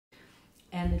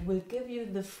And it will give you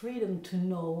the freedom to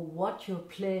know what you're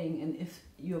playing, and if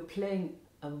you're playing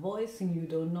a voicing you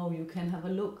don't know, you can have a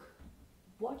look.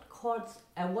 What chords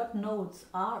and what notes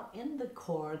are in the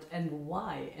chord and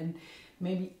why, and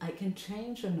maybe I can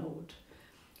change a note.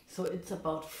 So it's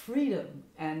about freedom,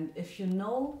 and if you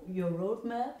know your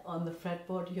roadmap on the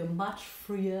fretboard, you're much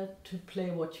freer to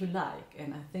play what you like,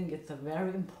 and I think it's a very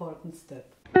important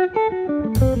step.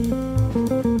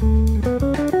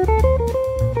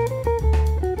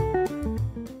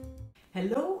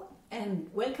 Hello and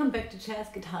welcome back to Jazz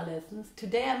Guitar Lessons.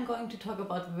 Today I'm going to talk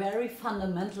about very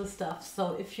fundamental stuff,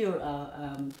 so if you're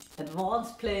an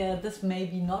advanced player, this may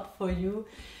be not for you,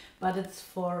 but it's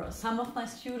for some of my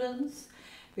students,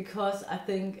 because I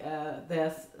think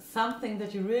there's something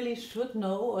that you really should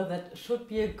know, or that should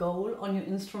be a goal on your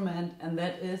instrument, and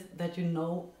that is that you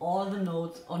know all the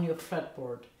notes on your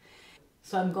fretboard.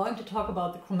 So I'm going to talk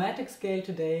about the chromatic scale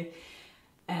today,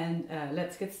 and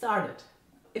let's get started.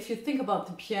 If you think about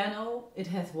the piano, it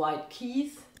has white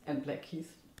keys and black keys.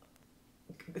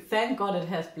 Thank God it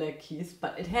has black keys,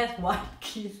 but it has white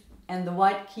keys, and the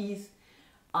white keys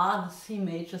are the C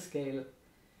major scale.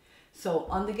 So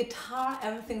on the guitar,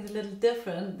 everything's a little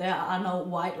different. There are no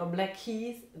white or black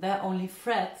keys, there are only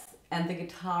frets, and the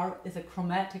guitar is a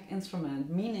chromatic instrument,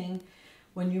 meaning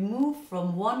when you move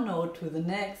from one note to the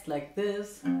next, like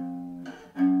this,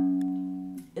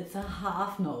 it's a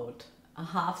half note, a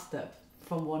half step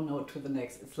from one note to the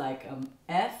next. It's like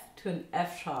F to an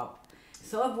F sharp.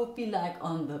 So it would be like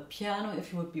on the piano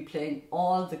if you would be playing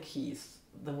all the keys,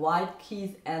 the white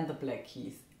keys and the black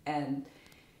keys. And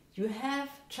you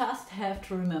just have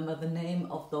to remember the name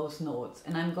of those notes.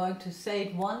 And I'm going to say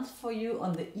it once for you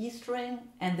on the E string,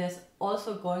 and there's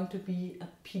also going to be a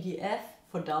PDF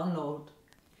for download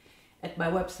at my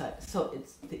website. So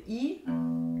it's the E,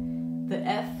 the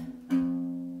F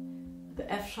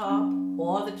sharp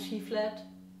or the G flat,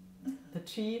 the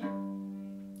G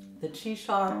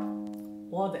sharp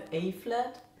or the A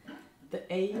flat, the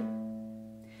A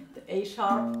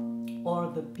sharp or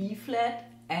the B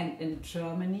flat, and in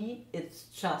Germany it's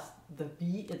just the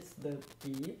B, it's the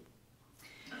B.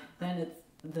 Then it's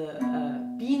the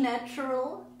B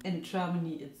natural, in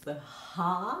Germany it's the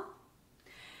H.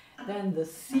 Then the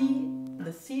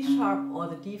C sharp or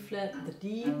the D flat, the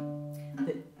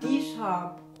D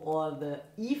sharp or the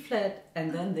E flat,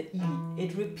 and then the E.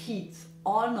 It repeats.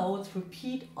 All notes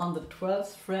repeat on the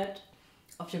 12th fret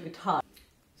of your guitar.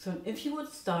 So if you would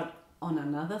start on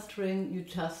another string, you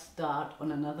just start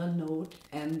on another note,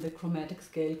 and the chromatic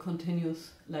scale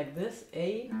continues like this: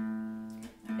 A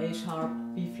sharp,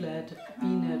 B flat, B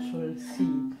natural,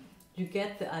 C. You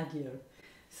get the idea.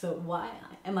 So why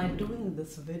am I doing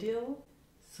this video?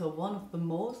 So one of the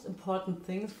most important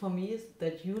things for me is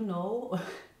that you know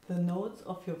the notes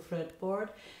of your fretboard,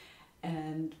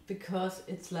 and because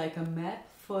it's like a map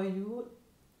for you,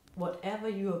 whatever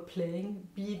you are playing,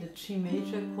 be it a G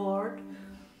major chord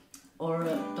or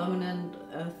a dominant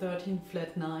 13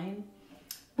 flat 9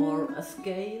 or a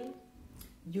scale,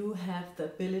 you have the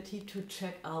ability to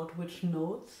check out which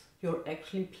notes you're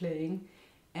actually playing,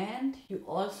 and you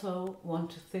also want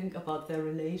to think about their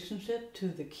relationship to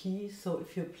the key. So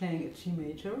if you're playing a G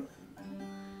major,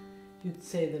 you'd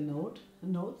say the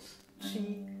notes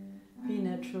G, B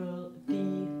natural, D,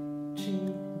 G,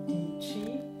 D,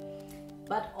 G,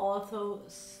 but also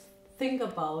think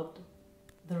about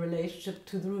the relationship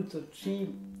to the root. So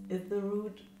G is the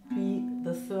root, B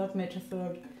the third major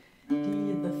third,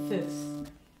 D the fifth,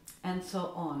 and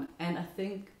so on. And I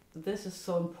think this is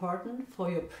so important for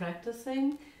your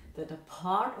practicing, that a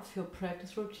part of your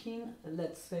practice routine,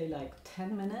 let's say like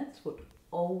 10 minutes, would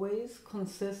always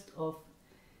consist of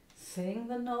saying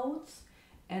the notes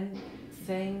and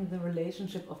saying the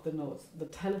relationship of the notes, the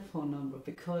telephone number,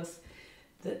 because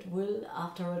that will,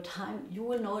 after a time, you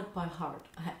will know it by heart.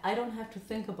 I don't have to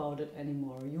think about it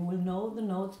anymore. You will know the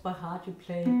notes by heart you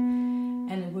play,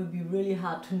 and it will be really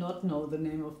hard to not know the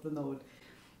name of the note.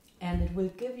 And it will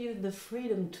give you the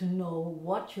freedom to know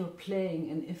what you're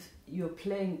playing, and if you're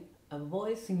playing a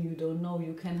voicing you don't know,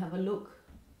 you can have a look.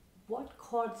 What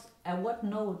chords and what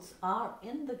notes are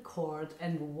in the chord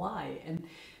and why, and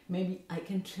maybe I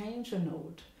can change a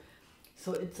note.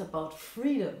 So it's about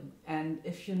freedom, and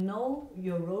if you know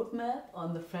your roadmap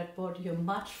on the fretboard, you're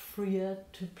much freer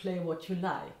to play what you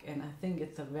like, and I think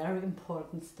it's a very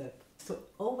important step. So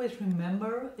always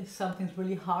remember, if something's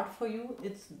really hard for you,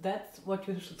 that's what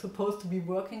you're supposed to be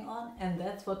working on, and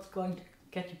that's what's going to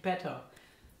get you better,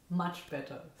 much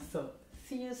better. So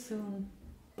see you soon.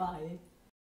 Bye.